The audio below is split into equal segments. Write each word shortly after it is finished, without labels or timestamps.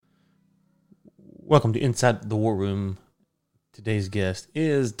Welcome to Inside the War Room. Today's guest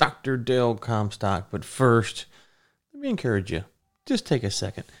is Dr. Dale Comstock. But first, let me encourage you, just take a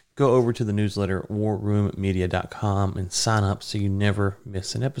second. Go over to the newsletter, warroommedia.com, and sign up so you never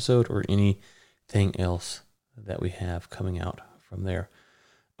miss an episode or anything else that we have coming out from there.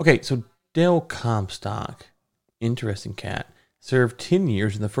 Okay, so Dale Comstock, interesting cat, served 10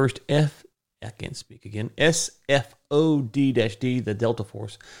 years in the first SFOD-D, the Delta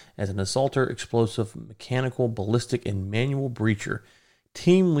Force, as an assaulter, explosive, mechanical, ballistic, and manual breacher.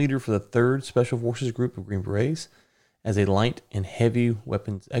 Team leader for the 3rd Special Forces Group of Green Berets. As a light and heavy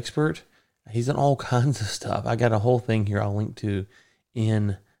weapons expert. He's done all kinds of stuff. I got a whole thing here I'll link to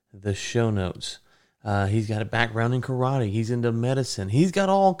in the show notes. He's got a background in karate. He's into medicine. He's got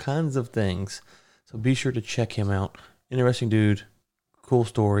all kinds of things. So be sure to check him out. Interesting dude. Cool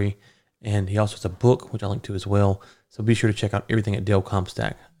story. And he also has a book, which I'll link to as well. So be sure to check out everything at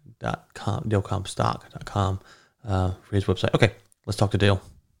DaleComstock.com, DaleComstock.com for his website. Okay, let's talk to Dale.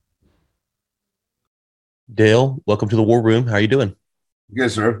 Dale, welcome to the War Room. How are you doing?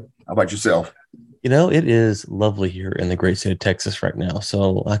 Good, sir. How about yourself? You know, it is lovely here in the great state of Texas right now,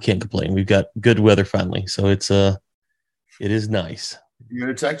 so I can't complain. We've got good weather finally, so it is nice. You're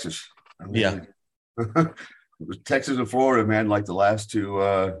in Texas. Yeah. Texas and Florida, man, like the last two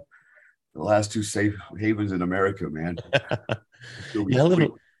safe havens in America, man. Yeah, I live in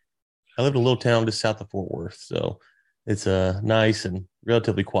a little town just south of Fort Worth, so it's nice and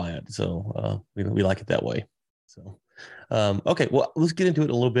relatively quiet. So we like it that way. So okay, well, let's get into it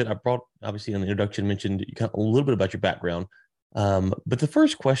a little bit. I brought, obviously, in the introduction, mentioned a little bit about your background. But the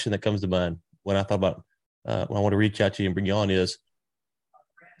first question that comes to mind when I thought about when I want to reach out to you and bring you on is,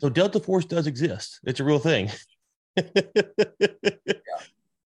 so Delta Force does exist. It's a real thing. Yeah.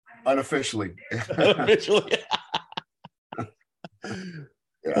 Unofficially. Unofficially.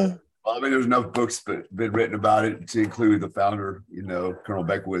 Yeah. Well, I mean, there's enough books been written about it to include the founder, Colonel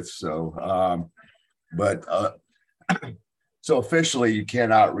Beckwith. So, so officially, you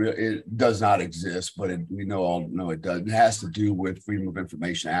cannot. It does not exist, but we all know it does. It has to do with Freedom of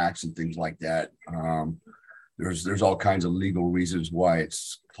Information Acts and things like that. There's all kinds of legal reasons why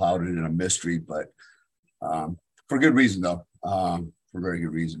it's clouded in a mystery, but for good reason, though. For very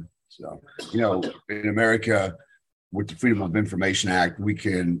good reason. So, in America, with the Freedom of Information Act, we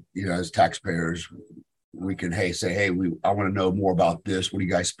can, as taxpayers, we can, say, I want to know more about this. What are you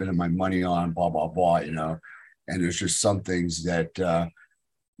guys spending my money on? Blah, blah, blah, And there's just some things that,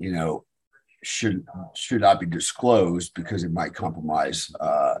 should not be disclosed because it might compromise,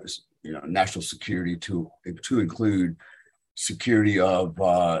 national security to include security of,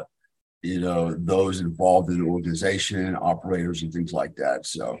 those involved in the organization, operators, and things like that.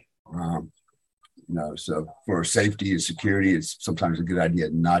 So, so for safety and security, it's sometimes a good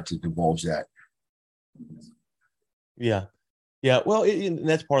idea not to divulge that. Yeah. Yeah. Well, and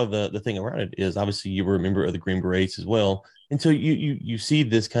that's part of the thing around it is obviously you were a member of the Green Berets as well. And so you see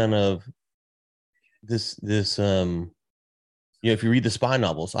this kind of this if you read the spy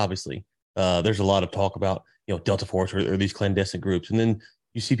novels, obviously, there's a lot of talk about, Delta Force or these clandestine groups. And then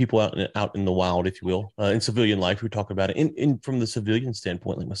you see people out in the wild, if you will, in civilian life who talk about it. And from the civilian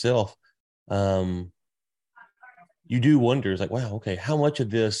standpoint, like myself, you do wonder, it's like, wow, okay, how much of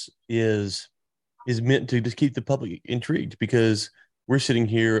this is meant to just keep the public intrigued? Because we're sitting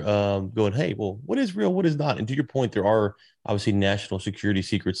here going, hey, well, what is real, what is not? And to your point, there are obviously national security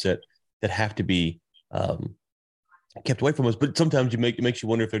secrets that have to be kept away from us. But sometimes it makes you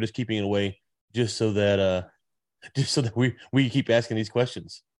wonder if they're just keeping it away just so that we keep asking these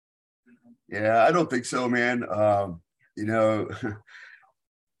questions. Yeah, I don't think so, man. I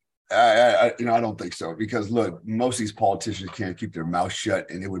don't think so, because look, most of these politicians can't keep their mouth shut,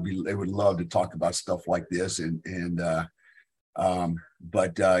 and they would love to talk about stuff like this, and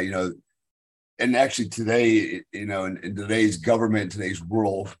actually today, in today's government, today's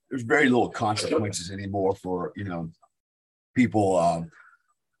world, there's very little consequences anymore for people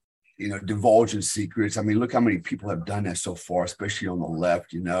divulging secrets. I mean, look how many people have done that so far, especially on the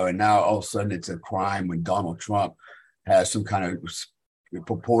left, and now all of a sudden it's a crime when Donald Trump has some kind of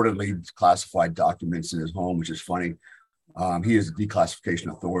purportedly classified documents in his home, which is funny. He is a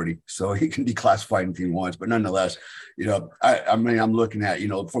declassification authority, so he can declassify anything he wants. But nonetheless, I'm looking at,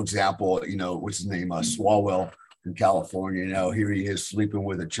 for example, what's his name, Swalwell in California. Here he is sleeping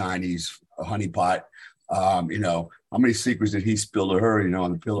with a Chinese honeypot. How many secrets did he spill to her?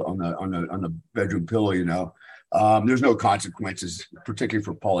 On the pillow, on the bedroom pillow. There's no consequences, particularly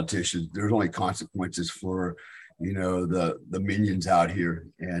for politicians. There's only consequences for the minions out here.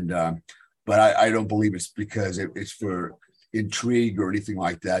 And but I don't believe it's because it's for intrigue or anything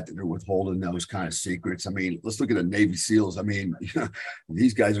like that they're withholding those kind of secrets. I mean, let's look at the Navy SEALs. I mean,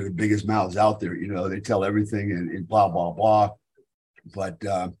 these guys are the biggest mouths out there. They tell everything and blah blah blah. But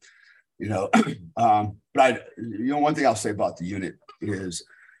one thing I'll say about the unit is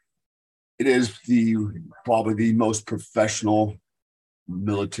it is probably the most professional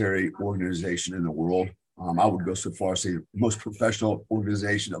military organization in the world. I would go so far as to say most professional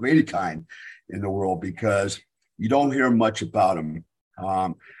organization of any kind in the world, because you don't hear much about them.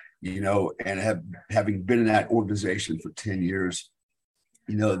 And having been in that organization for 10 years,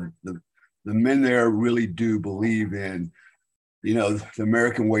 the men there really do believe in, the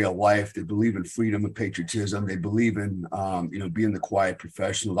American way of life. They believe in freedom and patriotism. They believe in, being the quiet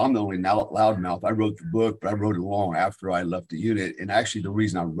professionals. I'm the only loudmouth. I wrote the book, but I wrote it long after I left the unit. And actually, the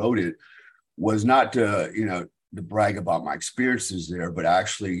reason I wrote it was not to brag about my experiences there, but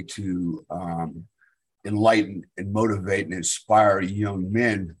actually to enlighten and motivate and inspire young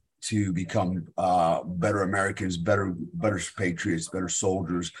men to become better Americans, better patriots, better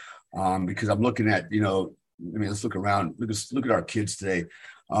soldiers. Because I'm looking at, let's look around. Look at our kids today.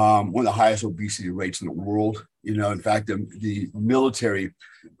 One of the highest obesity rates in the world. In fact, the military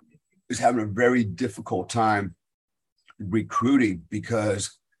is having a very difficult time recruiting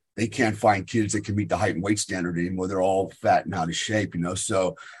because they can't find kids that can meet the height and weight standard anymore. They're all fat and out of shape,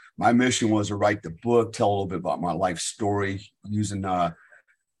 So my mission was to write the book, tell a little bit about my life story, using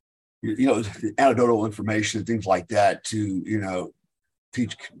anecdotal information and things like that to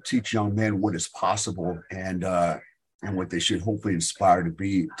teach young men what is possible and what they should hopefully inspire to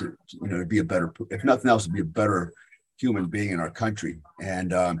be a better, if nothing else, to be a better human being in our country.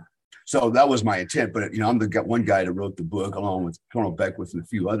 And so that was my intent. But I'm the one guy that wrote the book along with Colonel Beckwith and a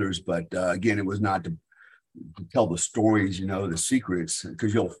few others. But again, it was not to tell the stories, the secrets,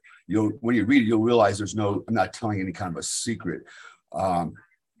 because you'll when you read it, you'll realize I'm not telling any kind of a secret.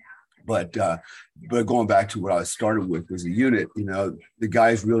 But going back to what I started with was the unit, the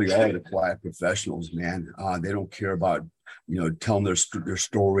guys really are the quiet professionals, man. They don't care about, telling their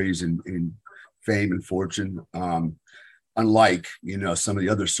stories and fame and fortune. Unlike, some of the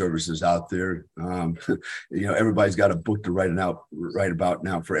other services out there, everybody's got a book to write about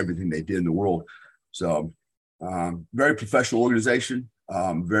now for everything they did in the world. So very professional organization,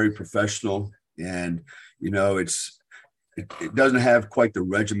 very professional. And, it doesn't have quite the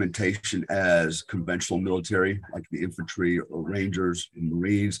regimentation as conventional military, like the infantry or Rangers and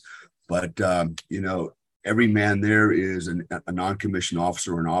Marines. But, every man there is a non-commissioned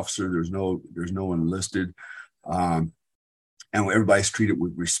officer or an officer. There's no enlisted. And everybody's treated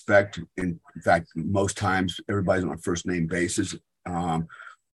with respect. In fact, most times everybody's on a first name basis,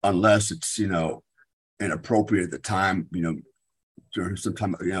 unless it's, inappropriate at the time, during some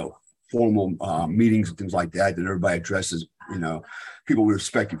time, formal meetings and things like that, then everybody addresses, people with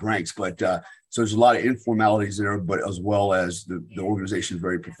respective ranks. But so there's a lot of informalities there, but as well as the organization is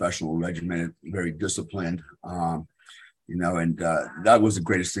very professional, regimented, very disciplined. And that was the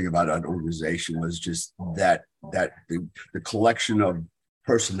greatest thing about that organization, was just that the collection of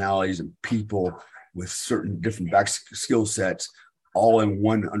personalities and people with certain different skill sets, all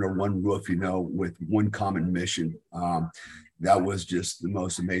under one roof, with one common mission. That was just the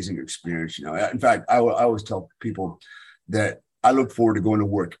most amazing experience. In fact, I always tell people that I look forward to going to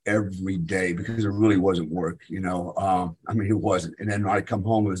work every day, because it really wasn't work. It wasn't. And then when I come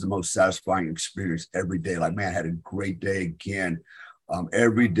home, it was the most satisfying experience every day. Like, man, I had a great day again.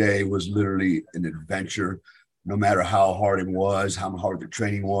 Every day was literally an adventure. No matter how hard it was, how hard the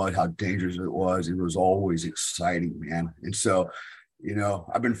training was, how dangerous it was always exciting, man. And so,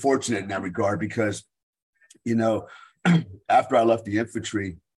 I've been fortunate in that regard, because, after I left the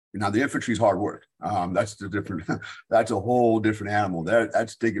infantry, now the infantry is hard work. That's a whole different animal.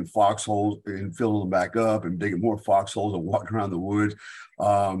 That's digging foxholes and filling them back up and digging more foxholes and walking around the woods.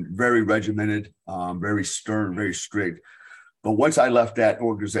 Very regimented, very stern, very strict. But once I left that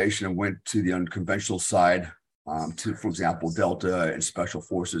organization and went to the unconventional side, to, for example, Delta and Special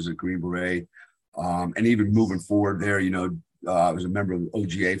Forces at Green Beret, and even moving forward there, I was a member of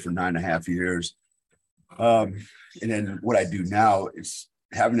OGA for 9.5 years. And then what I do now is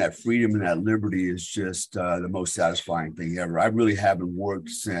having that freedom and that liberty is just the most satisfying thing ever. I really haven't worked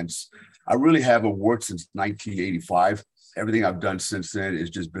since 1985. Everything I've done since then has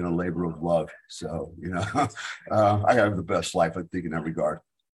just been a labor of love. So, I have the best life, I think, in that regard.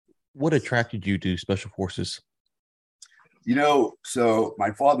 What attracted you to Special Forces? So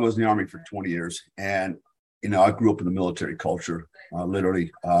my father was in the Army for 20 years, and, I grew up in the military culture,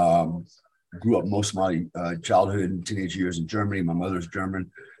 literally. Grew up most of my childhood and teenage years in Germany. My mother's German.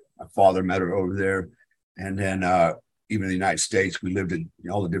 My father met her over there. And then, even in the United States, we lived in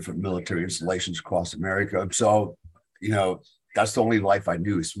all the different military installations across America. So, that's the only life I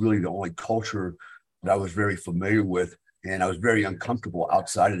knew. It's really the only culture that I was very familiar with. And I was very uncomfortable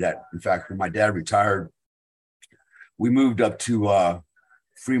outside of that. In fact, when my dad retired, we moved up to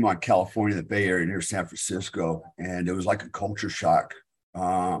Fremont, California, the Bay Area near San Francisco. And it was like a culture shock.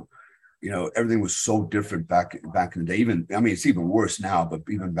 Everything was so different back in the day. It's even worse now, but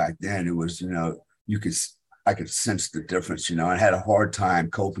even back then it was, I could sense the difference, I had a hard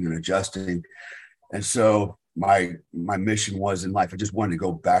time coping and adjusting. And so my mission was in life, I just wanted to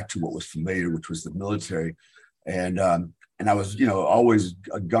go back to what was familiar, which was the military. And I was, always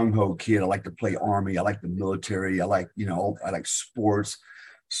a gung-ho kid. I like to play Army. I like the military. I like sports.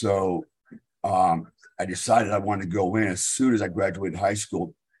 So I decided I wanted to go in as soon as I graduated high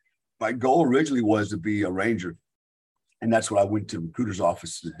school. My goal originally was to be a Ranger. And that's what I went to recruiter's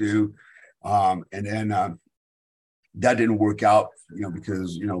office to do. And then that didn't work out,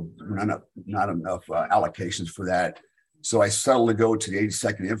 because, not enough allocations for that. So I settled to go to the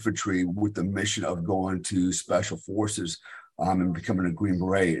 82nd Infantry with the mission of going to Special Forces and becoming a Green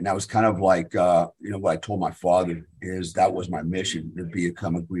Beret. And that was kind of like, what I told my father is that was my mission, to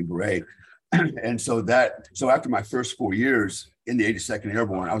become a Green Beret. And so after my first 4 years in the 82nd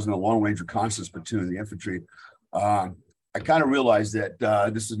Airborne, I was in the Long Range Reconnaissance Platoon of the infantry. I kind of realized that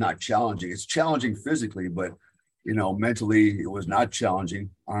this is not challenging. It's challenging physically, but mentally it was not challenging.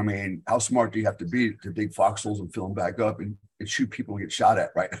 I mean, how smart do you have to be to dig foxholes and fill them back up and shoot people and get shot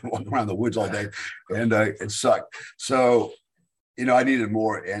at, right? Walk around the woods all day, and it sucked. So, I needed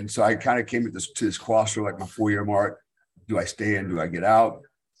more, and so I kind of came to this crossroad, like my 4-year mark. Do I stay in? Do I get out?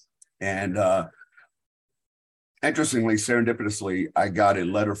 And interestingly, serendipitously, I got a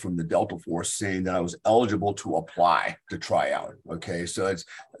letter from the Delta Force saying that I was eligible to apply to try out. Okay, so it's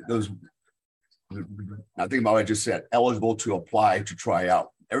those. I think about what I just said, eligible to apply to try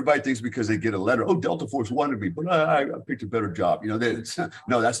out. Everybody thinks because they get a letter, oh, Delta Force wanted me, but I picked a better job. No,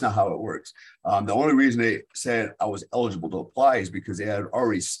 that's not how it works. The only reason they said I was eligible to apply is because they had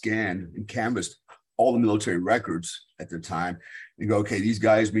already scanned and canvassed all the military records at the time and go, okay, these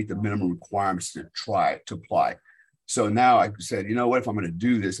guys meet the minimum requirements to apply. So now I said, what, if I'm going to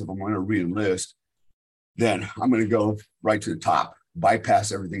do this, if I'm going to re-enlist, then I'm going to go right to the top,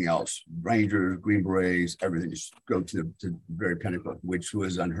 bypass everything else, Rangers, Green Berets, everything, just go to the very pinnacle, which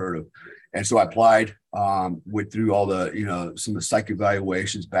was unheard of. And so I applied, went through all the, some of the psych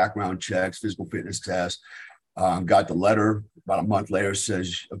evaluations, background checks, physical fitness tests, got the letter about a month later,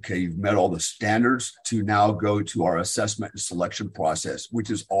 says, okay, you've met all the standards to now go to our assessment and selection process, which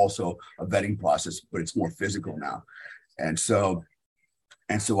is also a vetting process, but it's more physical now. And so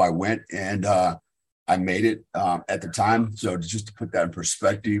I went, and I made it at the time. So just to put that in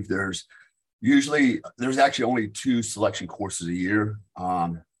perspective, there's actually only 2 selection courses a year.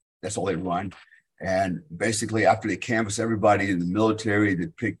 That's all they run. And basically, after they canvass everybody in the military, they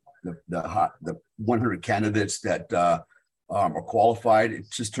pick the 100 candidates that are qualified.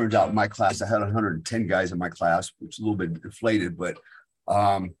 It just turns out in my class, I had 110 guys in my class, which is a little bit deflated, but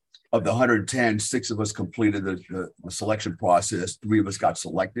of the 110, 6 of us completed the selection process. 3 of us got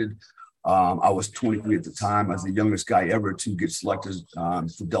selected. I was 23 at the time. I was the youngest guy ever to get selected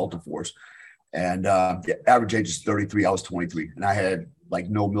for Delta Force. And the average age is 33. I was 23. And I had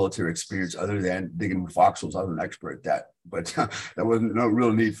no military experience other than digging foxholes. I was an expert at that. But there wasn't no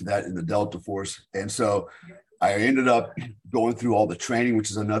real need for that in the Delta Force. And so I ended up going through all the training,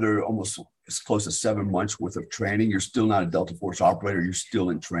 which is another almost as close to 7 months worth of training. You're still not a Delta Force operator. You're still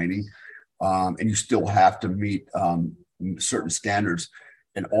in training. And you still have to meet certain standards.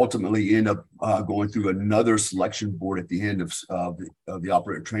 And ultimately end up going through another selection board at the end of the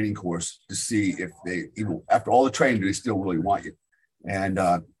operator training course to see if they, after all the training, do they still really want you? And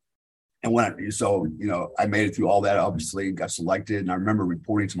I made it through all that, obviously, got selected. And I remember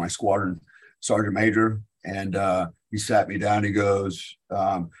reporting to my squadron sergeant major, and he sat me down. He goes,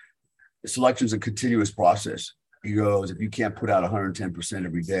 selection is a continuous process. He goes, if you can't put out 110%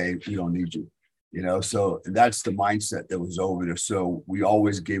 every day, we don't need you. So that's the mindset that was over there. So we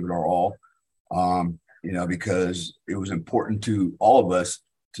always gave it our all, because it was important to all of us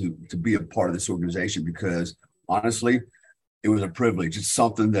to be a part of this organization, because honestly, it was a privilege. It's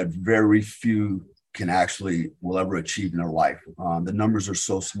something that very few will ever achieve in their life. The numbers are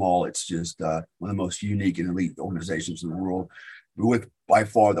so small. It's just one of the most unique and elite organizations in the world, with by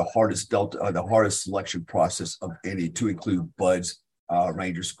far the hardest selection process of any, to include BUD/S,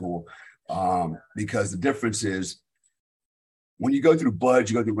 Ranger School. Because the difference is when you go through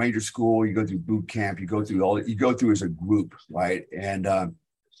BUD/S, you go through Ranger School, you go through boot camp, you go through as a group, right? And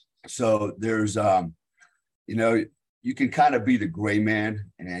so there's, you can kind of be the gray man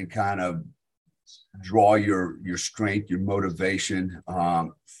and kind of draw your strength, your motivation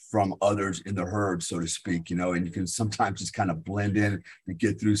from others in the herd, so to speak, and you can sometimes just kind of blend in and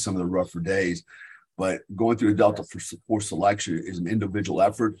get through some of the rougher days. But going through a Delta Force selection is an individual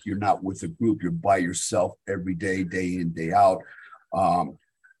effort. You're not with a group. You're by yourself every day, day in, day out.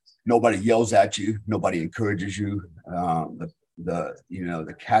 Nobody yells at you. Nobody encourages you.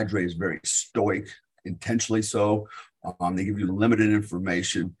 The cadre is very stoic, intentionally so. They give you limited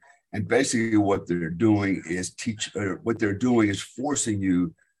information. And basically what they're doing is forcing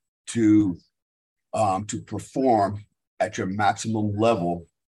you to perform at your maximum level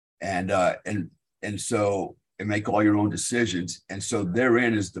and make all your own decisions. And so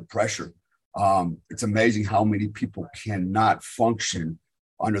therein is the pressure. It's amazing how many people cannot function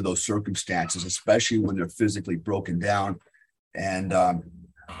under those circumstances, especially when they're physically broken down and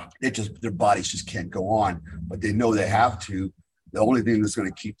their bodies just can't go on, but they know they have to. The only thing that's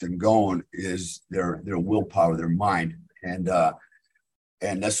going to keep them going is their willpower, their mind. And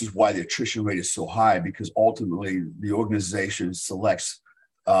this is why the attrition rate is so high, because ultimately the organization selects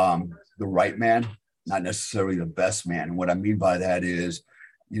the right man, not necessarily the best man. And what I mean by that is,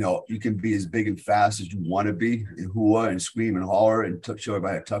 you can be as big and fast as you want to be and hooah and scream and holler and show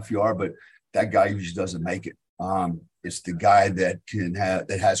everybody how tough you are, but that guy usually doesn't make it. It's the guy that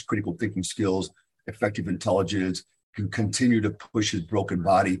has critical thinking skills, effective intelligence, can continue to push his broken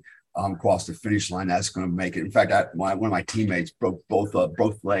body across the finish line. That's going to make it. In fact, one of my teammates broke both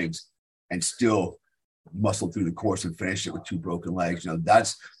legs and still muscled through the course and finished it with 2 broken legs.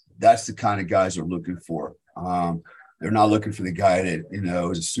 That's the kind of guys they're looking for. They're not looking for the guy that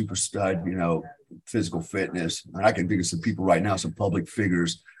is a super stud, physical fitness. And I can think of some people right now, some public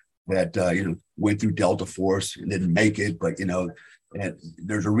figures that went through Delta Force and didn't make it, but and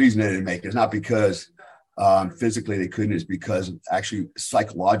there's a reason they didn't make it. It's not because physically they couldn't, it's because actually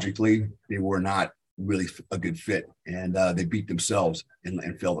psychologically they were not really a good fit, and they beat themselves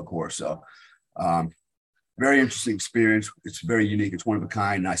and failed the course. So very interesting experience. It's very unique. It's one of a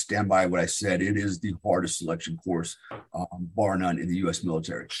kind. And I stand by what I said. It is the hardest selection course, bar none, in the U.S.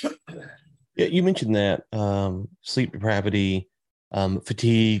 military. Yeah, you mentioned that sleep depravity,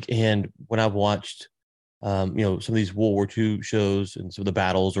 fatigue, and when I've watched some of these World War II shows and some of the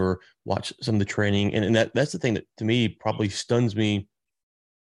battles, or watch some of the training. And that's the thing that to me probably stuns me.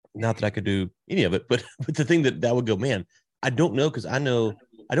 Not that I could do any of it, but the thing that would go, man, I don't know. Cause I know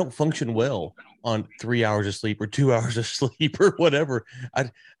I don't function well on 3 hours of sleep or 2 hours of sleep or whatever.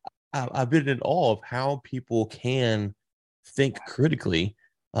 I've been in awe of how people can think critically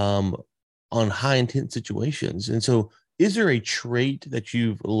on high intense situations. And so is there a trait that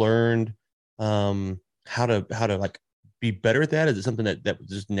you've learned how to like be better at that? Is it something that was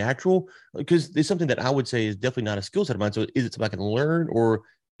just natural? Because it's something that I would say is definitely not a skill set of mine. So is it something I can learn, or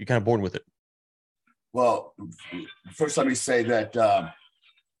you're kind of born with it? Well, first let me say that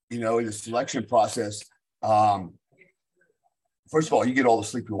in the selection process, first of all, you get all the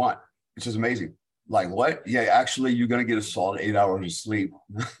sleep you want, which is amazing. Like what? Yeah, actually, you're going to get a solid 8 hours of sleep.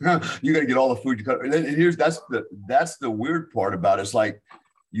 You're going to get all the food you cut. And then that's the weird part about it. It's like,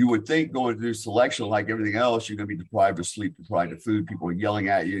 you would think going through selection, like everything else, you're going to be deprived of sleep, deprived of food. People are yelling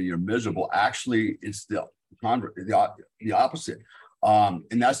at you. You're miserable. Actually, it's the opposite.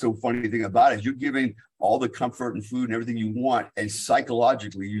 And that's the funny thing about it. You're giving all the comfort and food and everything you want, and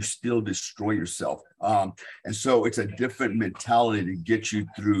psychologically, you still destroy yourself. And so it's a different mentality to get you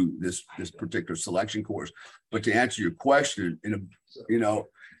through this particular selection course. But to answer your question,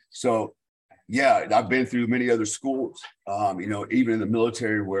 yeah, I've been through many other schools, even in the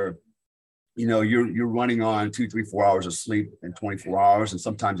military, where, you're running on 2, 3, 4 hours of sleep in 24 hours. And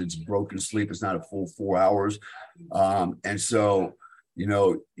sometimes it's broken sleep. It's not a full 4 hours. And so,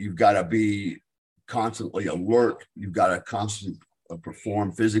 you've got to be constantly alert. You've got to constantly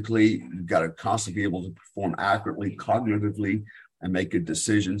perform physically. You've got to constantly be able to perform accurately, cognitively, and make good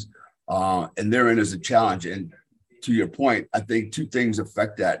decisions. And therein is a challenge. And to your point, I think 2 things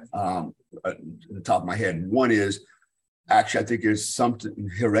affect that. At the top of my head. One is actually, I think it's something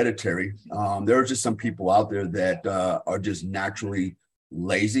hereditary. There are just some people out there that are just naturally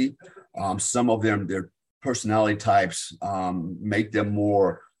lazy. Some of them, their personality types make them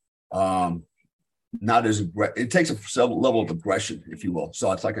more not as it takes a level of aggression, if you will.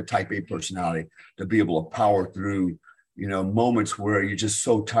 So it's like a type A personality to be able to power through, moments where you're just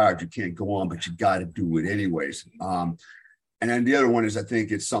so tired you can't go on, but you got to do it anyways. And then the other one is, I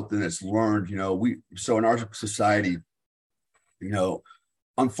think it's something that's learned, so in our society,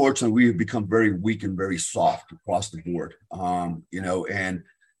 unfortunately, we have become very weak and very soft across the board, and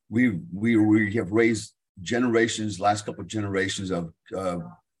we have raised last couple of generations of,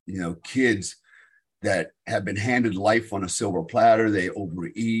 kids that have been handed life on a silver platter. They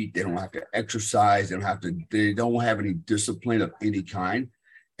overeat. They don't have to exercise. They don't have any discipline of any kind.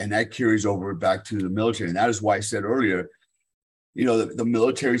 And that carries over back to the military. And that is why I said earlier, the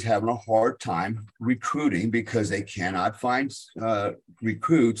military is having a hard time recruiting because they cannot find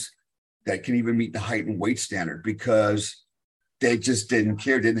recruits that can even meet the height and weight standard, because they just didn't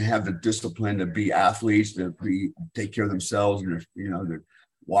have the discipline to be athletes, take care of themselves, and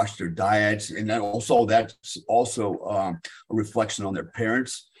watch their diets. And then that's also a reflection on their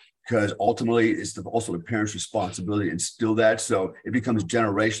parents, because ultimately it's also the parents' responsibility to instill that. So it becomes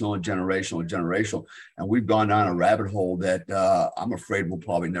generational and generational and generational. And we've gone down a rabbit hole that I'm afraid we'll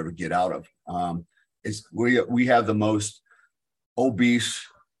probably never get out of. We have the most obese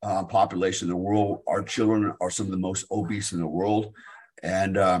population in the world. Our children are some of the most obese in the world.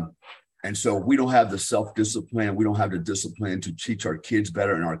 And so we don't have the self-discipline. We don't have the discipline to teach our kids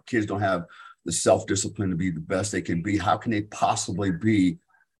better. And our kids don't have the self-discipline to be the best they can be. How can they possibly be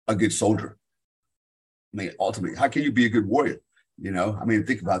a good soldier? I mean, ultimately, how can you be a good warrior?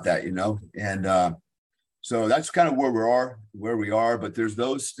 Think about that, And so that's kind of where we are. But there's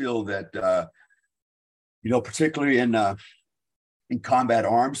those still that, particularly in combat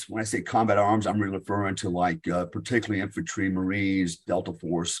arms. When I say combat arms, I'm really referring to particularly infantry, Marines, Delta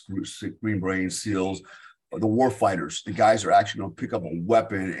Force, Green Berets, SEALs, the war fighters. The guys are actually going to pick up a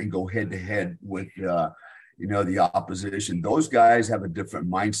weapon and go head to head with, the opposition. Those guys have a different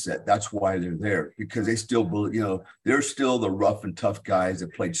mindset. That's why they're there, because they still believe, they're still the rough and tough guys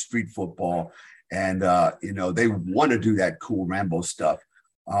that played street football, and they want to do that cool Rambo stuff.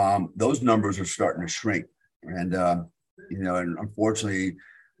 Those numbers are starting to shrink, and unfortunately,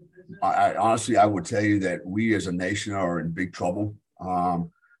 I would tell you that we as a nation are in big trouble.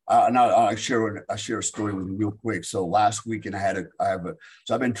 I'll share a story with you real quick. So last weekend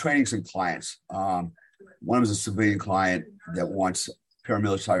I've been training some clients. One was a civilian client that wants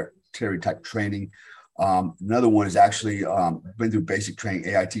paramilitary type training. Another one is actually been through basic training,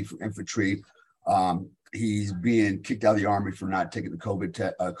 AIT for infantry. He's being kicked out of the Army for not taking the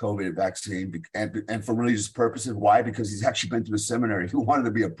COVID vaccine, and for religious purposes. Why? Because he's actually been through the seminary. He wanted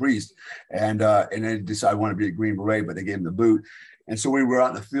to be a priest, and then decided I want to be a Green Beret, but they gave him the boot. And so we were out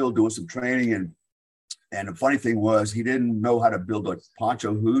in the field doing some training, and the funny thing was he didn't know how to build a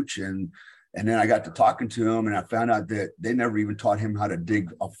poncho hooch, and then I got to talking to him, and I found out that they never even taught him how to dig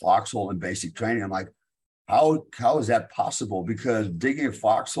a foxhole in basic training. I'm like, how is that possible? Because digging a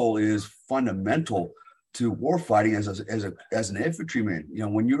foxhole is fundamental to war fighting as an infantryman.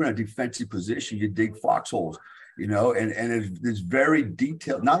 When you're in a defensive position, you dig foxholes, and it's very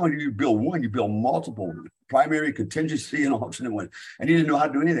detailed. Not only do you build one, you build multiple, primary, contingency, and alternate one. And he didn't know how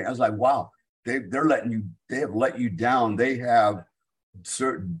to do anything. I was like, wow, they have let you down. They have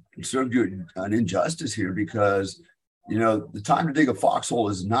served you an injustice here, because the time to dig a foxhole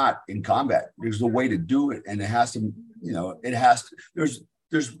is not in combat. There's a way to do it, and it has to,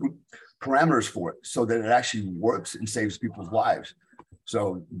 there's parameters for it so that it actually works and saves people's lives.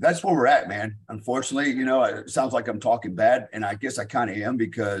 So that's where we're at, man. Unfortunately, it sounds like I'm talking bad, and I guess I kind of am,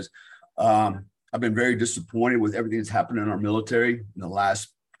 because I've been very disappointed with everything that's happened in our military in the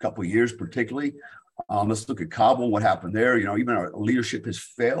last couple of years, particularly. Let's look at Kabul, what happened there. Even our leadership has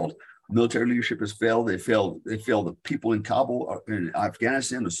failed. Military leadership has failed. They failed the people in Kabul, in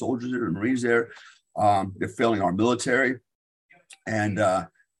Afghanistan, the soldiers there, the Marines there. They're failing our military. And,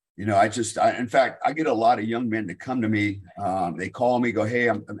 in fact, I get a lot of young men that come to me. They call me, go, hey,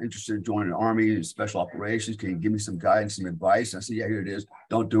 I'm interested in joining the Army and special operations. Can you give me some guidance, some advice? And I say, yeah, here it is.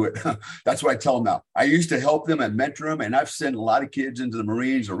 Don't do it. That's what I tell them now. I used to help them and mentor them, and I've sent a lot of kids into the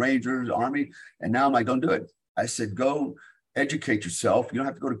Marines, the Rangers, the Army. And now I'm like, don't do it. I said, go educate yourself. You don't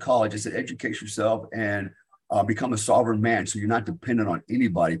have to go to college. I said, educate yourself and become a sovereign man, so you're not dependent on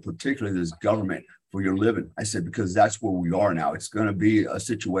anybody, particularly this government, for your living. I said, because that's where we are now. It's going to be a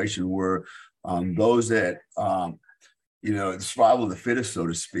situation where those that, the survival of the fittest, so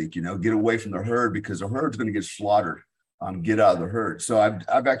to speak, get away from the herd, because the herd's going to get slaughtered. Get out of the herd. So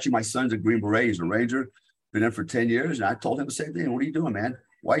I've actually, my son's a Green Beret. He's a Ranger, been in for 10 years. And I told him the same thing. What are you doing, man?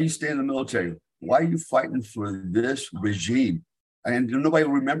 Why are you staying in the military? Why are you fighting for this regime? And nobody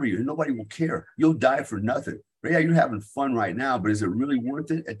will remember you. Nobody will care. You'll die for nothing. But yeah, you're having fun right now, but is it really worth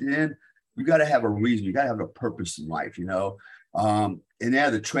it? At the end, you got to have a reason. You got to have a purpose in life, And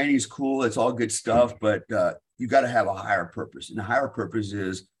yeah, the training's cool. It's all good stuff, but you got to have a higher purpose. And the higher purpose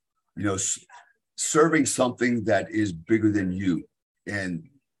is, serving something that is bigger than you. And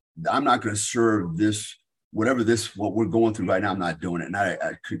I'm not going to serve this whatever what we're going through right now, I'm not doing it. And I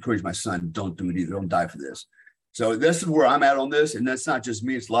encourage my son, don't do it either. Don't die for this. So this is where I'm at on this. And that's not just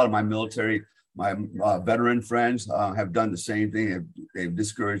me. It's a lot of my military, my veteran friends have done the same thing. They've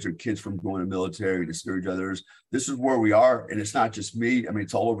discouraged their kids from going to military, discourage others. This is where we are. And it's not just me. I mean,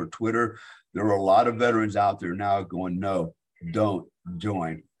 it's all over Twitter. There are a lot of veterans out there now going, no, don't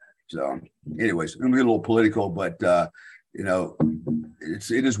join. So anyways, I'm gonna be a little political, but you know,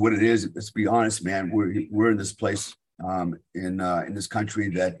 it is what it is. Let's be honest, man. We're in this place in this country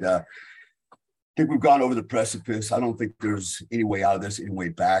that I think we've gone over the precipice. I don't think there's any way out of this, any way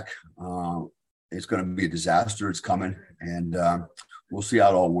back. It's going to be a disaster. It's coming, and we'll see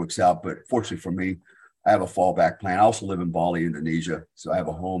how it all works out. But fortunately for me, I have a fallback plan. I also live in Bali, Indonesia, so I have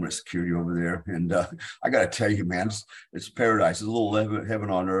a home and a security over there. And I got to tell you, man, it's paradise. It's a little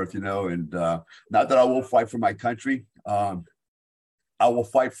heaven on earth, you know. And not that I will fight for my country. I will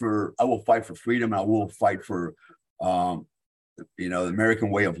fight for freedom. I will fight for you know, the American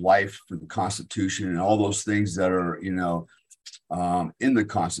way of life, for the Constitution and all those things that are, you know, in the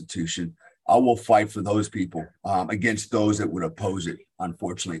Constitution. I will fight for those people against those that would oppose it.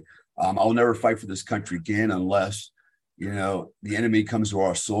 Unfortunately, I'll never fight for this country again unless, you know, the enemy comes to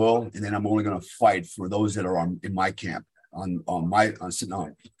our soil, and then I'm only going to fight for those that are in my camp, sitting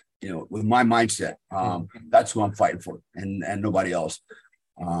on, you know, with my mindset. That's who I'm fighting for, and nobody else.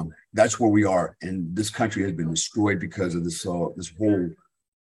 That's where we are, and this country has been destroyed because of this whole.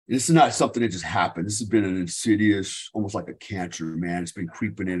 This is not something that just happened. This has been an insidious, almost like a cancer, man. It's been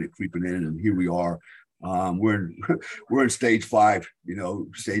creeping in, and here we are. We're in stage 5, you know,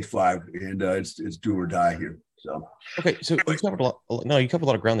 stage 5, and it's do or die here. So okay, so you covered a lot. No, you covered a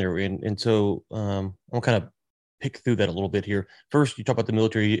lot of ground there, and so I'll kind of pick through that a little bit here. First, you talk about the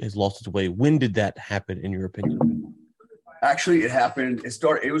military has lost its way. When did that happen, in your opinion? Actually, it happened.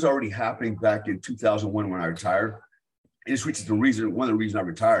 It was already happening back in 2001 when I retired. It's which is one of the reasons I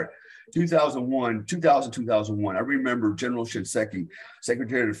retired. 2001. I remember General Shinseki,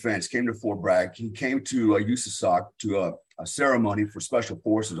 Secretary of Defense, came to Fort Bragg. He came to USASOC to a ceremony for Special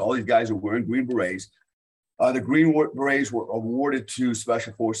Forces. All these guys are wearing Green Berets. The Green Berets were awarded to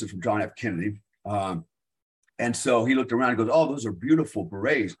Special Forces from John F. Kennedy. And so he looked around and goes, "Oh, those are beautiful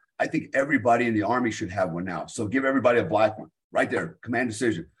berets. I think everybody in the Army should have one now. So give everybody a black one." Right there, command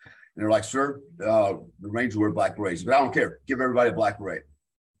decision. And they're like, "Sir, the Rangers wear black berets." But I don't care. Give everybody a black beret.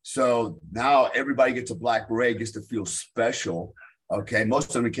 So now everybody gets a black beret, gets to feel special. Okay.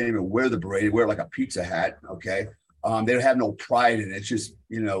 Most of them can't even wear the beret. They wear like a pizza hat. Okay. They have no pride in it. It's just,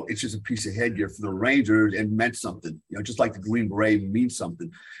 you know, it's just a piece of headgear. For the Rangers, it meant something, you know, just like the Green Beret means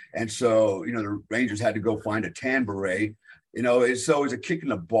something. And so, you know, the Rangers had to go find a tan beret, you know, so it was a kick in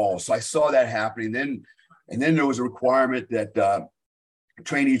the ball. So I saw that happening. And then there was a requirement that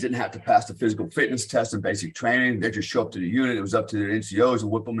trainees didn't have to pass the physical fitness test and basic training. They just show up to the unit. It was up to the NCOs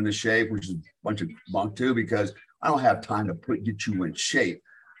and whip them into shape, which is a bunch of bunk too, because I don't have time to get you in shape.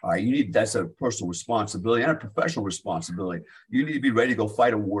 All right, that's a personal responsibility and a professional responsibility. You need to be ready to go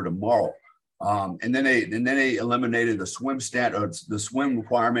fight a war tomorrow. And then they eliminated the swim the swim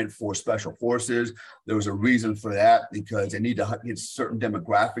requirement for Special Forces. There was a reason for that, because they need to get certain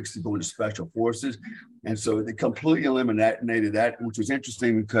demographics to go into Special Forces. And so they completely eliminated that, which was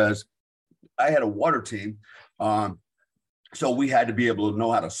interesting because I had a water team. So we had to be able to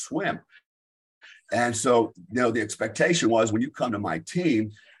know how to swim. And so, you know, the expectation was when you come to my team,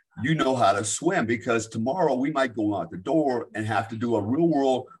 you know how to swim, because tomorrow we might go out the door and have to do a real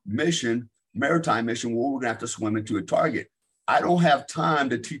world mission, maritime mission, where we're gonna have to swim into a target. I don't have time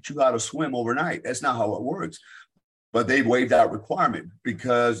to teach you how to swim overnight. That's not how it works. But they waived that requirement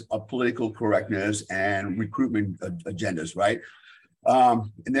because of political correctness and recruitment agendas, right?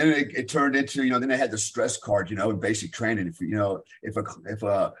 And then it turned into, you know, then they had the stress card, you know, in basic training. If you know, if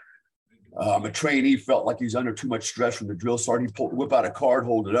a trainee felt like he's under too much stress from the drill sergeant, he'd whip out a card,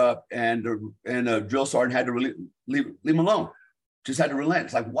 hold it up, and the drill sergeant had to leave him alone. Just had to relent.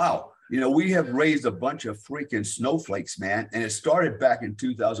 It's like, wow, you know, we have raised a bunch of freaking snowflakes, man. And it started back in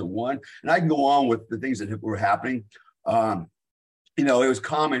 2001. And I can go on with the things that were happening. You know, it was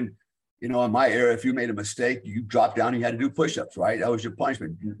common, you know, in my era, if you made a mistake, you dropped down and you had to do push-ups, right? That was your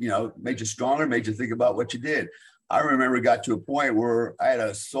punishment. You know, made you stronger, made you think about what you did. I remember it got to a point where I had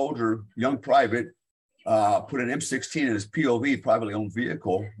a soldier, young private, put an M16 in his POV, privately owned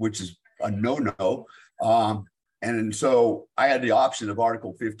vehicle, which is a no-no. And so I had the option of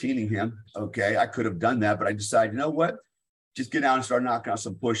Article 15ing him. Okay, I could have done that, but I decided, you know what? Just get down and start knocking out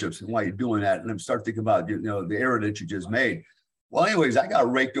some push-ups. And while you're doing that, and then start thinking about, you know, the error that you just made. Well, anyways, I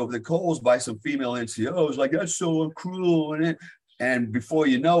got raked over the coals by some female NCOs, like, that's so cruel. And before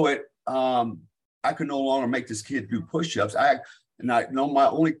you know it, I could no longer make this kid do push-ups. I know my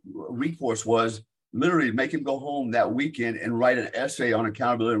only recourse was literally make him go home that weekend and write an essay on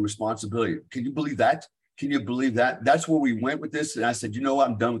accountability and responsibility. Can you believe that? Can you believe that? That's where we went with this. And I said, you know what?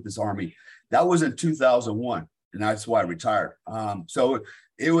 I'm done with this Army. That was in 2001. And that's why I retired. So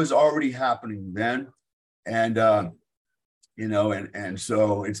it was already happening then. And, and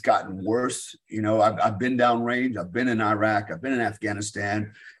so it's gotten worse. I've been downrange. I've been in Iraq. I've been in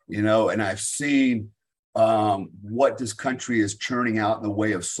Afghanistan, and I've seen what this country is churning out in the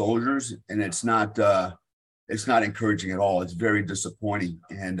way of soldiers. And it's not encouraging at all. It's very disappointing.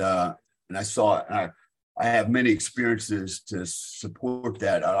 And I saw it. I have many experiences to support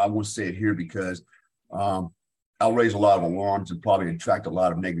that. I won't say it here because I'll raise a lot of alarms and probably attract a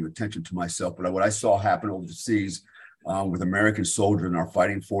lot of negative attention to myself. But what I saw happen overseas with American soldiers in our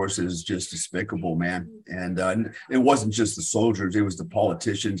fighting forces is just despicable, man. And it wasn't just the soldiers; it was the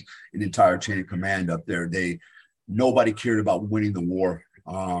politicians and the entire chain of command up there. Nobody cared about winning the war.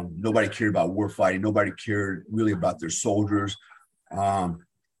 Nobody cared about war fighting. Nobody cared really about their soldiers.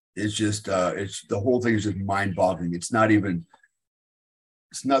 It's just it's the whole thing is just mind-boggling. It's nothing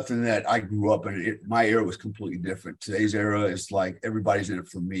that I grew up in. My era was completely different. Today's era is like everybody's in it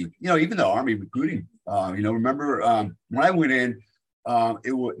for me. Even the Army recruiting. Remember when I went in,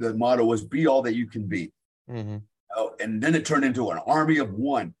 the motto was "Be all that you can be," and then it turned into an army of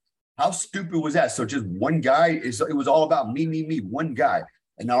one. How stupid was that? So just one guy it was all about me, one guy.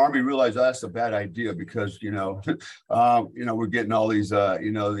 And the Army realized that's a bad idea because we're getting all these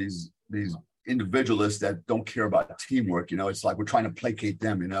these individualists that don't care about teamwork. It's like we're trying to placate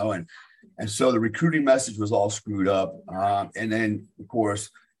them. And so the recruiting message was all screwed up. And then of course,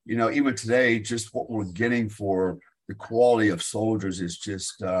 even today, just what we're getting for the quality of soldiers is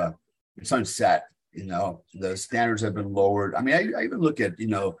just it's unset. The standards have been lowered. I mean, I even look at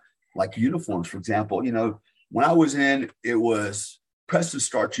like uniforms, for example. When I was in, it was Preston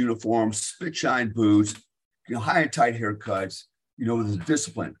starch uniforms, spit shine boots, high and tight haircuts, with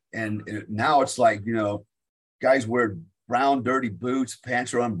discipline. And now it's like, guys wear brown, dirty boots,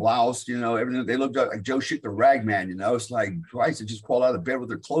 pants are unbloused, everything. They look like Joe Shit the rag man, It's like, Christ, they just crawl out of bed with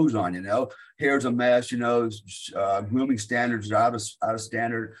their clothes on, Hair's a mess, grooming standards are out of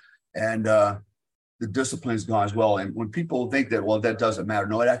standard. And the discipline's gone as well. And when people think that, well, that doesn't matter.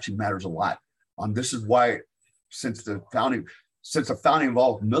 No, it actually matters a lot. This is why since the founding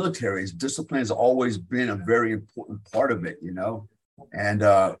involved militaries, discipline has always been a very important part of it,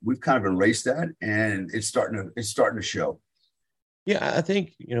 and we've kind of erased that, and it's starting to show. Yeah, I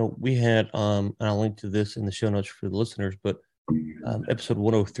think we had and I'll link to this in the show notes for the listeners, but episode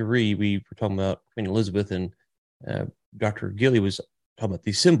 103 we were talking about Queen Elizabeth, and Dr. Gilley was talking about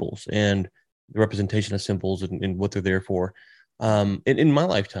these symbols and the representation of symbols and what they're there for. In my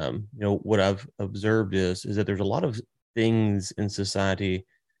lifetime, what I've observed is that there's a lot of things in society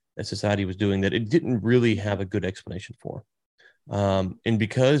that society was doing that it didn't really have a good explanation for. And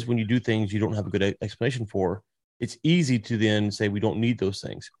because when you do things you don't have a good explanation for, it's easy to then say we don't need those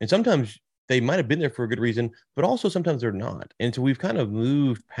things. And sometimes they might have been there for a good reason, but also sometimes they're not. And so we've kind of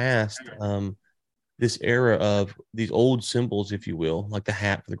moved past this era of these old symbols, if you will, like the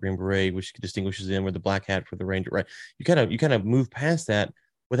hat for the Green Beret, which distinguishes them, or the black hat for the Ranger, right? You kind of move past that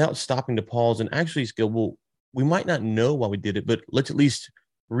without stopping to pause and actually go, well, we might not know why we did it, but let's at least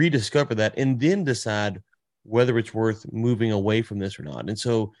rediscover that and then decide whether it's worth moving away from this or not. And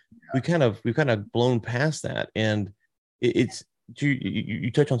so we've kind of blown past that. And it's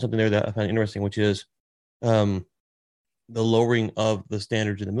you touch on something there that I find interesting, which is the lowering of the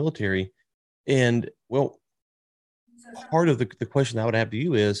standards in the military. And well, part of the question I would have to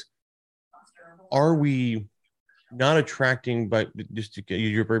you is, are we not attracting, but just to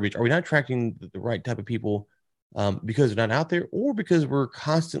use your verbiage, are we not attracting the right type of people because they're not out there, or because we're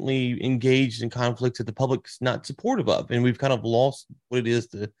constantly engaged in conflicts that the public's not supportive of, and we've kind of lost what it is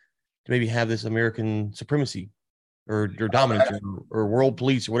to maybe have this American supremacy or dominance or world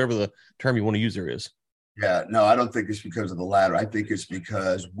police or whatever the term you want to use there is? Yeah, no, I don't think it's because of the latter. I think it's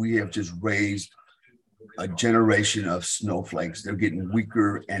because we have just raised a generation of snowflakes. They're getting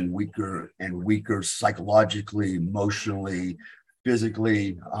weaker and weaker and weaker psychologically, emotionally,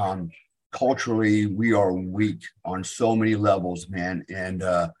 physically, culturally. We are weak on so many levels, man. And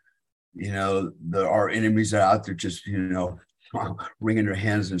our enemies are out there just wringing their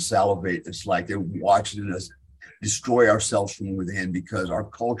hands and salivate. It's like they're watching us destroy ourselves from within because our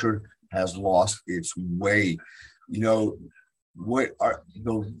culture has lost its way. What are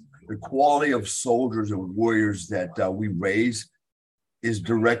the quality of soldiers and warriors that we raise is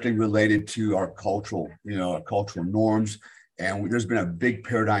directly related to our cultural norms. And there's been a big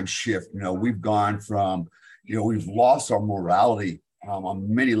paradigm shift. We've gone from, we've lost our morality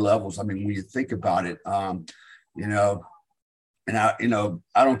on many levels. I mean, when you think about it, you know, and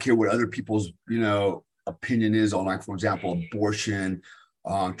I don't care what other people's, opinion is on, like, for example, abortion,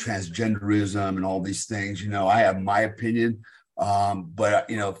 transgenderism, and all these things. I have my opinion, but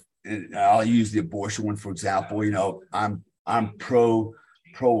and I'll use the abortion one, for example. I'm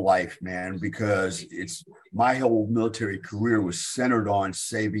pro-life, man, because it's my whole military career was centered on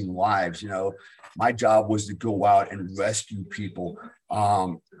saving lives. My job was to go out and rescue people.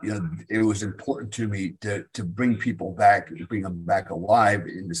 It was important to me to bring people back, bring them back alive,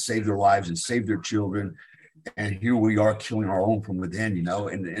 and to save their lives and save their children. And here we are killing our own from within,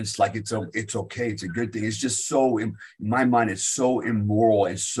 and it's like it's okay, it's a good thing. It's just so, in my mind, it's so immoral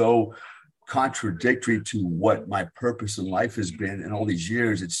and so contradictory to what my purpose in life has been in all these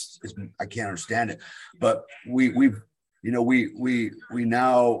years. It's I can't understand it. But we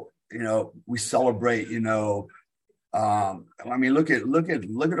now, we celebrate, I mean, look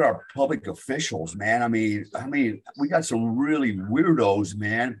at our public officials, man. I mean, we got some really weirdos,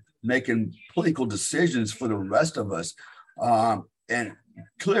 man, making political decisions for the rest of us. And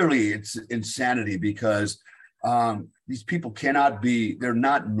clearly it's insanity, because these people they're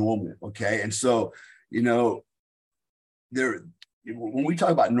not normal. Okay. And so, when we talk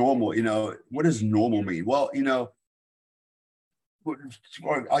about normal, what does normal mean? Well,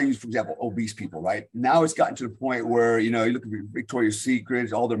 I'll use, for example, obese people, right? Now it's gotten to the point where, you look at Victoria's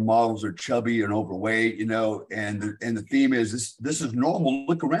Secret, all their models are chubby and overweight, and the theme is this is normal.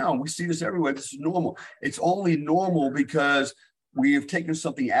 Look around. We see this everywhere. This is normal. It's only normal because we have taken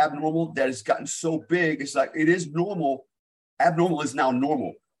something abnormal that has gotten so big. It's like, it is normal. Abnormal is now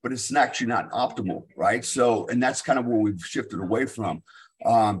normal, but it's actually not optimal, right? So, and that's kind of where we've shifted away from.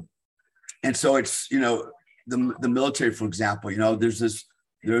 And so it's, the military, for example, there's this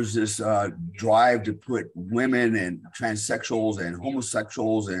drive to put women and transsexuals and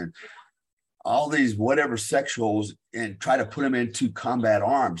homosexuals and all these whatever sexuals and try to put them into combat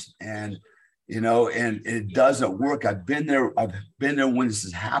arms. And and it doesn't work. I've been there when this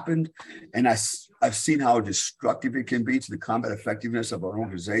has happened, and I've seen how destructive it can be to the combat effectiveness of our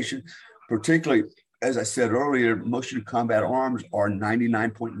organization. Particularly, as I said earlier, most of the combat arms are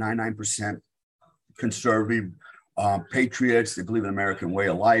 99.99% conservative, patriots. They believe in American way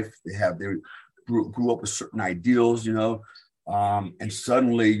of life. They grew up with certain ideals, and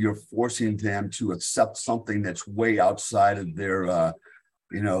suddenly you're forcing them to accept something that's way outside of their,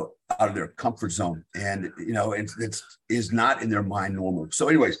 out of their comfort zone, and it's is not in their mind normal. So,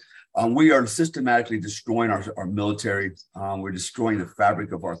 anyways, we are systematically destroying our military. We're destroying the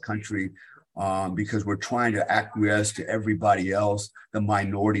fabric of our country, because we're trying to acquiesce to everybody else, the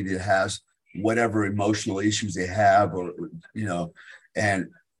minority that has whatever emotional issues they have, or and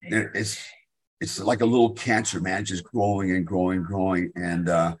it's like a little cancer, man, just growing and growing, and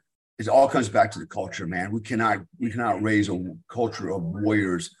it all comes back to the culture, man. We cannot raise a culture of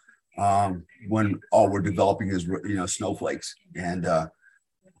warriors when all we're developing is snowflakes. And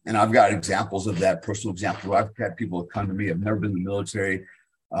I've got examples of that, personal example. I've had people come to me, have never been in the military,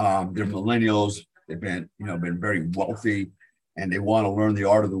 they're millennials, they've been very wealthy, and they want to learn the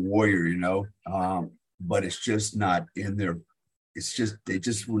art of the warrior, but it's just not in their, they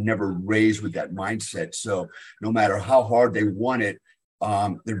just were never raised with that mindset. So no matter how hard they want it,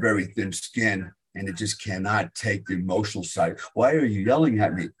 they're very thin skinned, and it just cannot take the emotional side. Why are you yelling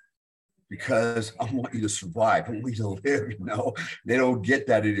at me? Because I want you to survive. I want you to live, They don't get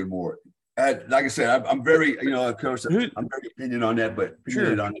that anymore. Like I said, I'm very, of course, I'm very opinionated on that, but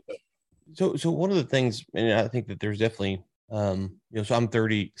Sure. on it. So one of the things, and I think that there's definitely, so I'm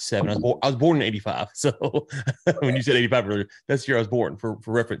 37. I was born in 85. So when you said 85 earlier, that's the year I was born, for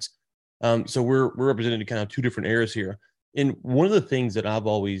reference. So we're representing kind of two different eras here. And one of the things that I've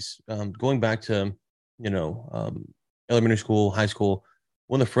always, going back to, elementary school, high school,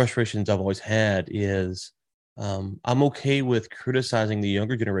 one of the frustrations I've always had is, I'm okay with criticizing the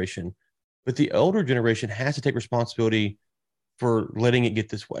younger generation, but the older generation has to take responsibility for letting it get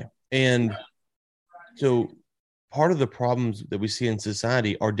this way. And so part of the problems that we see in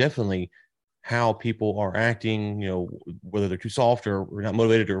society are definitely how people are acting, whether they're too soft or not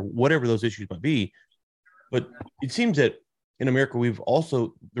motivated or whatever those issues might be. But it seems that in America, we've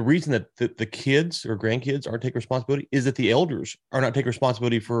also, the reason that the kids or grandkids aren't taking responsibility is that the elders are not taking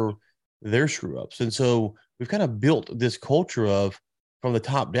responsibility for their screw ups. And so we've kind of built this culture of, from the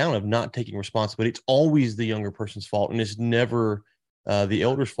top down, of not taking responsibility. It's always the younger person's fault, and it's never the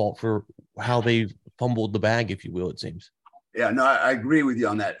elder's fault for how they've fumbled the bag, if you will, it seems. Yeah, no, I agree with you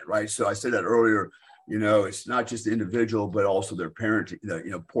on that, right? So I said that earlier, You know, it's not just the individual, but also their parenting,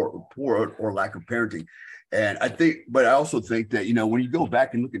 poor or lack of parenting. And I think, but I also think that, you know, when you go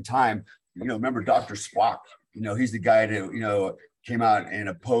back and look at time, you know, remember Dr. Spock, you know, he's the guy that, you know, came out and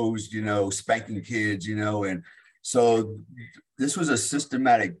opposed, you know, spanking kids, you know, and so this was a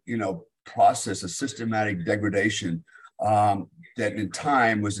systematic, you know, process, a systematic degradation that in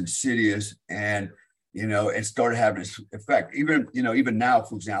time was insidious and, you know, it started having its effect. Even, you know, even now,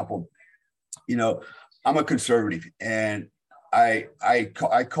 for example, you know, I'm a conservative and I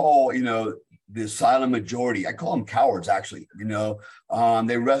call, you know, the silent majority, I call them cowards, actually. You know,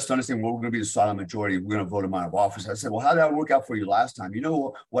 they rest on us saying, well, we're going to be the silent majority. We're going to vote them out of office. I said, well, how did that work out for you last time? You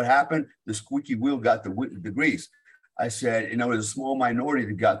know what happened? The squeaky wheel got the grease. I said, you know, it was a small minority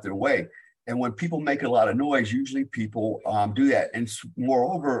that got their way. And when people make a lot of noise, usually people do that. And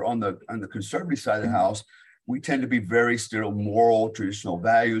moreover, on the conservative side of the house, we tend to be very still moral, traditional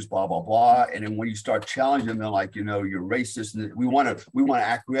values, blah, blah, blah. And then when you start challenging them, they're like, you know, you're racist. And we want to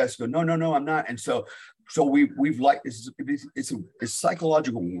acquiesce, go, no, I'm not. And so we've like, it's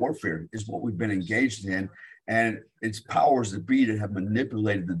psychological warfare is what we've been engaged in. And it's powers that be that have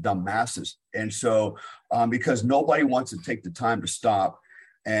manipulated the dumb masses. And so because nobody wants to take the time to stop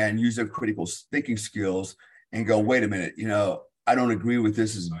and use their critical thinking skills and go, wait a minute, you know, I don't agree with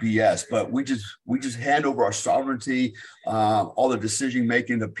this as BS, but we just hand over our sovereignty, all the decision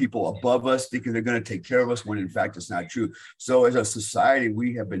making to people above us, thinking they're going to take care of us when in fact it's not true. So as a society,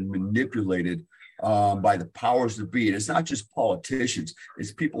 we have been manipulated by the powers that be. And it's not just politicians,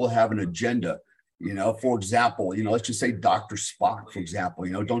 it's people who have an agenda. You know, for example, you know, let's just say Dr. Spock, for example,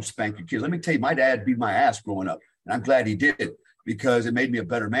 you know, don't spank your kids. Let me tell you, my dad beat my ass growing up, and I'm glad he did because it made me a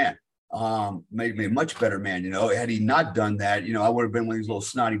better man. Made me a much better man. You know, had he not done that, you know, I would have been one of these little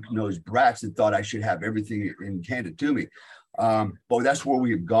snotty-nosed brats that thought I should have everything handed to me. But that's where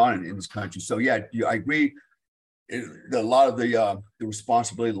we have gone in this country. So yeah, I agree. A lot of the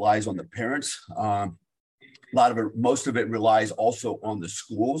responsibility lies on the parents. Most of it relies also on the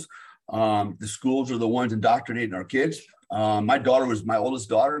schools. The schools are the ones indoctrinating our kids. My daughter was my oldest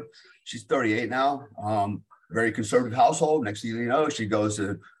daughter. She's 38 now. Very conservative household. Next thing you know, she goes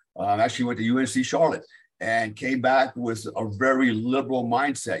to actually went to UNC Charlotte and came back with a very liberal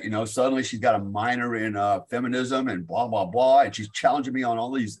mindset. You know, suddenly she's got a minor in feminism and blah, blah, blah. And she's challenging me on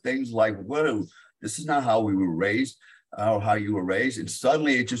all these things like, whoa, this is not how we were raised or how you were raised. And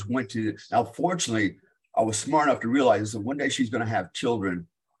suddenly it just went to, now, fortunately, I was smart enough to realize that one day she's going to have children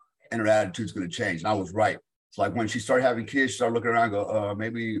and her attitude's going to change. And I was right. It's like when she started having kids, she started looking around and go,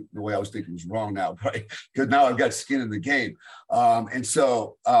 maybe the way I was thinking was wrong now, right? Because now I've got skin in the game. But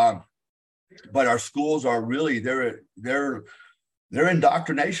our schools are really, they're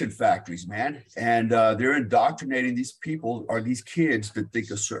indoctrination factories, man. And they're indoctrinating these people or these kids to think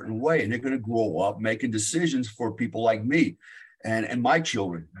a certain way. And they're going to grow up making decisions for people like me and my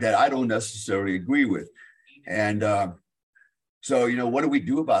children that I don't necessarily agree with. And so, you know, what do we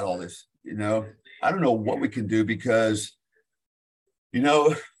do about all this? You know, I don't know what we can do because, you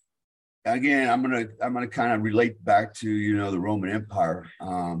know, again, I'm gonna kind of relate back to, you know, the Roman Empire.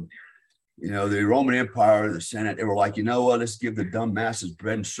 You know, the Roman Empire, the Senate, they were like, you know what, let's give the dumb masses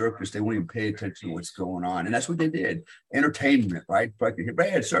bread and circus. They won't even pay attention to what's going on. And that's what they did. Entertainment, right?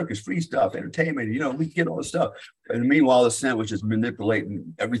 Bread, circus, free stuff, entertainment, you know, we get all this stuff. And meanwhile, the Senate was just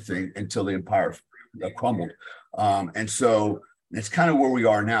manipulating everything until the empire crumbled. And so that's kind of where we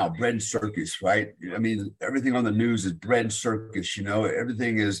are now, bread and circus, right? I mean, everything on the news is bread and circus, you know,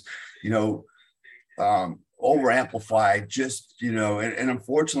 everything is, you know, over amplified, just, you know, and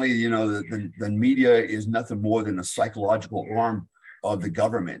unfortunately, you know, the media is nothing more than a psychological arm of the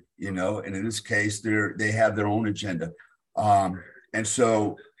government, you know, and in this case, they have their own agenda. And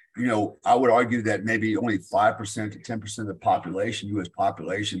so, you know, I would argue that maybe only 5% to 10% of the population, US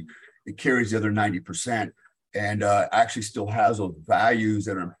population, it carries the other 90%. And actually still has those values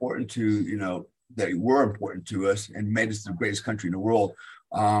that are important to, you know, that were important to us and made us the greatest country in the world.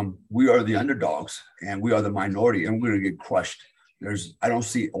 We are the underdogs and we are the minority and we're going to get crushed. I don't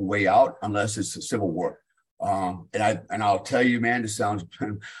see a way out unless it's a civil war. And I'll tell you, man,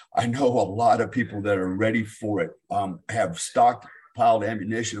 I know a lot of people that are ready for it, have stockpiled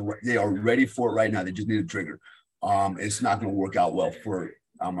ammunition. They are ready for it right now. They just need a trigger. It's not going to work out well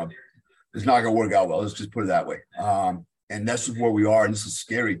it's not going to work out well. Let's just put it that way. And that's where we are. And this is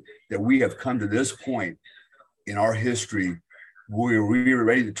scary that we have come to this point in our history where we are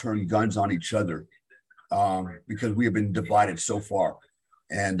ready to turn guns on each other because we have been divided so far.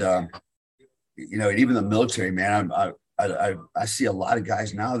 And, you know, even the military, man, I see a lot of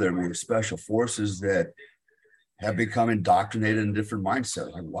guys now that were special forces that have become indoctrinated in a different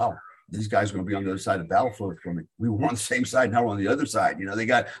mindset. Like, wow, these guys are going to be on the other side of the battlefield for me. We were on the same side, now we're on the other side. You know, they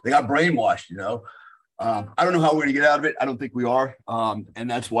got brainwashed. You know, I don't know how we're going to get out of it. I don't think we are. And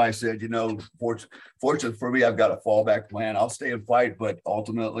that's why I said, you know, fortunately for me, I've got a fallback plan. I'll stay and fight, but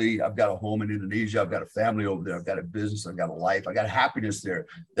ultimately I've got a home in Indonesia. I've got a family over there. I've got a business. I've got a life. I got happiness there.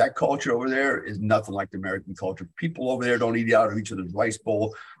 That culture over there is nothing like the American culture. People over there don't eat out of each other's rice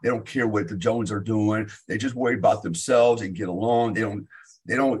bowl. They don't care what the Jones are doing. They just worry about themselves and get along.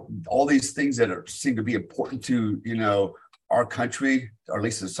 They don't, all these things that seem to be important to, you know, our country, or at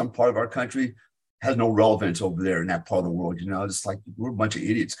least in some part of our country, has no relevance over there in that part of the world. You know, it's like we're a bunch of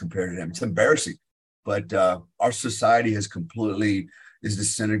idiots compared to them. It's embarrassing, but our society is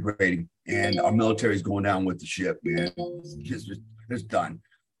disintegrating, and our military is going down with the ship, man. It's done.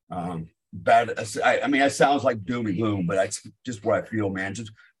 Bad. I mean, it sounds like doom and gloom, but that's just what I feel, man.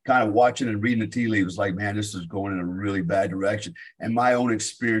 Just kind of watching and reading the tea leaves, like, man, this is going in a really bad direction. And my own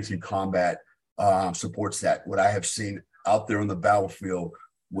experience in combat supports that. What I have seen out there on the battlefield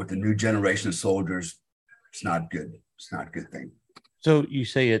with the new generation of soldiers, it's not good. It's not a good thing. So you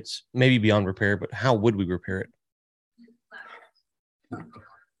say it's maybe beyond repair, but how would we repair it?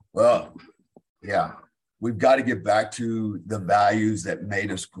 Well, yeah, we've got to get back to the values that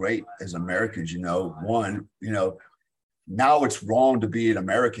made us great as Americans. You know, one, you know, now it's wrong to be an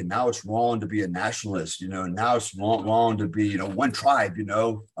American. Now it's wrong to be a nationalist. You know, now it's wrong to be, you know, one tribe. You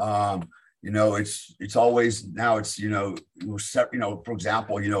know, it's always now it's, you know, for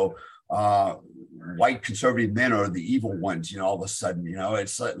example, you know, white conservative men are the evil ones, you know, all of a sudden, you know,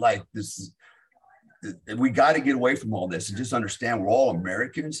 it's like this, we got to get away from all this and just understand we're all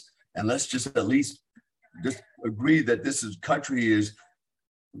Americans. And let's just at least just agree that country is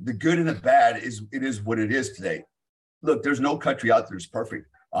the good and the bad it is what it is today. Look, there's no country out there that's perfect.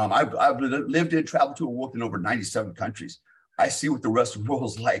 I've lived and traveled to and worked in over 97 countries. I see what the rest of the world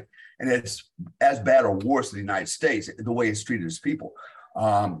is like, and it's as bad or worse than the United States, the way it's treated its people.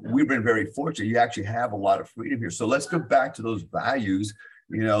 We've been very fortunate. You actually have a lot of freedom here. So let's go back to those values.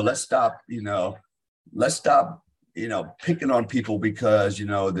 You know, let's stop, picking on people because, you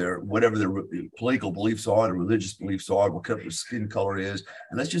know, whatever their political beliefs are, their religious beliefs are, whatever their skin color is.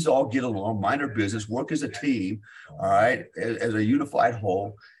 And let's just all get along, mind our business, work as a team, all right, as a unified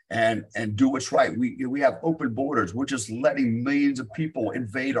whole. And do what's right. We have open borders. We're just letting millions of people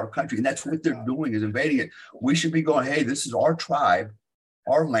invade our country. And that's what they're doing, is invading it. We should be going, hey, this is our tribe,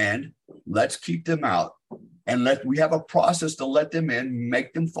 our land. Let's keep them out. And we have a process to let them in,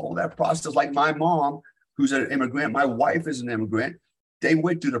 make them follow that process. Like my mom, who's an immigrant, my wife is an immigrant. They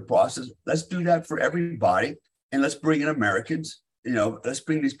went through the process. Let's do that for everybody. And let's bring in Americans. You know, let's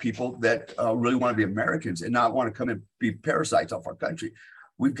bring these people that really want to be Americans and not want to come and be parasites off our country.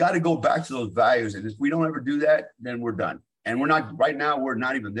 We've got to go back to those values. And if we don't ever do that, then we're done. And we're not, right now, we're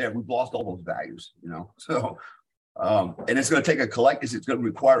not even there. We've lost all those values, you know? So, and it's going to take it's going to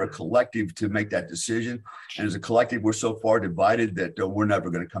require a collective to make that decision. And as a collective, we're so far divided that we're never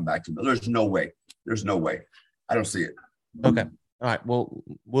going to come back to them. There's no way. There's no way. I don't see it. Okay. All right. Well,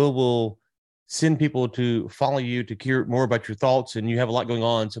 we'll send people to follow you to hear more about your thoughts, and you have a lot going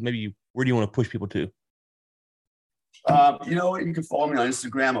on. So maybe where do you want to push people to? You know, you can follow me on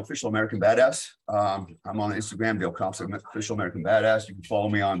Instagram, Official American Badass. I'm on Instagram, Dale Compson, Official American Badass. You can follow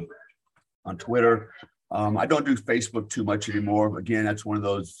me on Twitter. I don't do Facebook too much anymore. Again, that's one of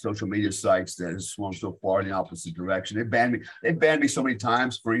those social media sites that has swung so far in the opposite direction. They banned me so many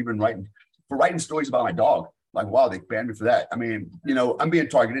times for even writing stories about my dog. Like, wow, they banned me for that. I mean, you know, I'm being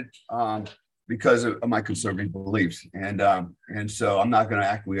targeted because of my conservative beliefs. And so I'm not going to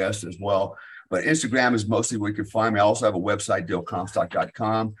acquiesce as well. But Instagram is mostly where you can find me. I also have a website,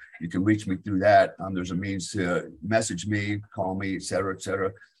 DaleComstock.com. You can reach me through that. There's a means to message me, call me, et cetera,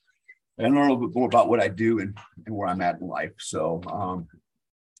 and learn a little bit more about what I do and where I'm at in life. So,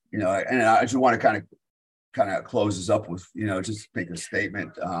 you know, and I just want to kind of close this up with, you know, just make a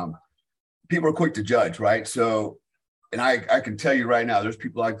statement. People are quick to judge, right? So, and I can tell you right now, there's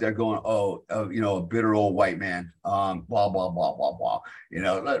people out there going, you know, a bitter old white man, blah, blah, blah, blah, blah. You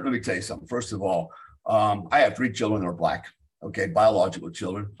know, let me tell you something. First of all, I have 3 children that are Black, okay, biological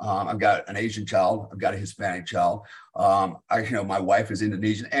children. I've got an Asian child. I've got a Hispanic child. My wife is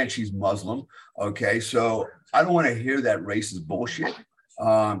Indonesian and she's Muslim, okay? So I don't want to hear that racist bullshit.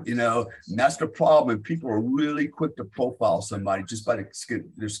 You know, and that's the problem. And people are really quick to profile somebody just by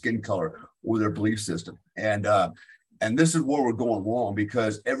their skin color or their belief system. And this is where we're going wrong,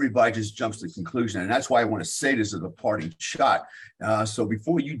 because everybody just jumps to the conclusion. And that's why I want to say this as a parting shot. So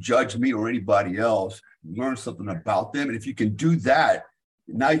before you judge me or anybody else, learn something about them. And if you can do that,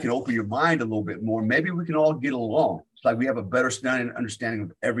 now you can open your mind a little bit more. Maybe we can all get along. It's like we have a better understanding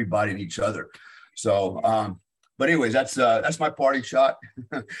of everybody and each other. So, but anyways, that's my parting shot.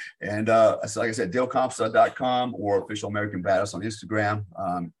 And so like I said, DaleCompstock.com or Official American Badass on Instagram.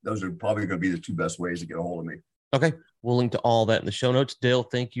 Those are probably going to be the two best ways to get a hold of me. Okay. We'll link to all that in the show notes. Dale,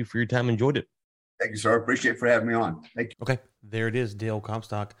 thank you for your time. Enjoyed it. Thank you, sir. Appreciate it for having me on. Thank you. Okay. There it is, Dale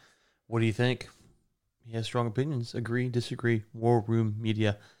Comstock. What do you think? He has strong opinions. Agree, disagree.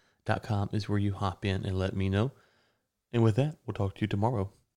 WarRoomMedia.com is where you hop in and let me know. And with that, we'll talk to you tomorrow.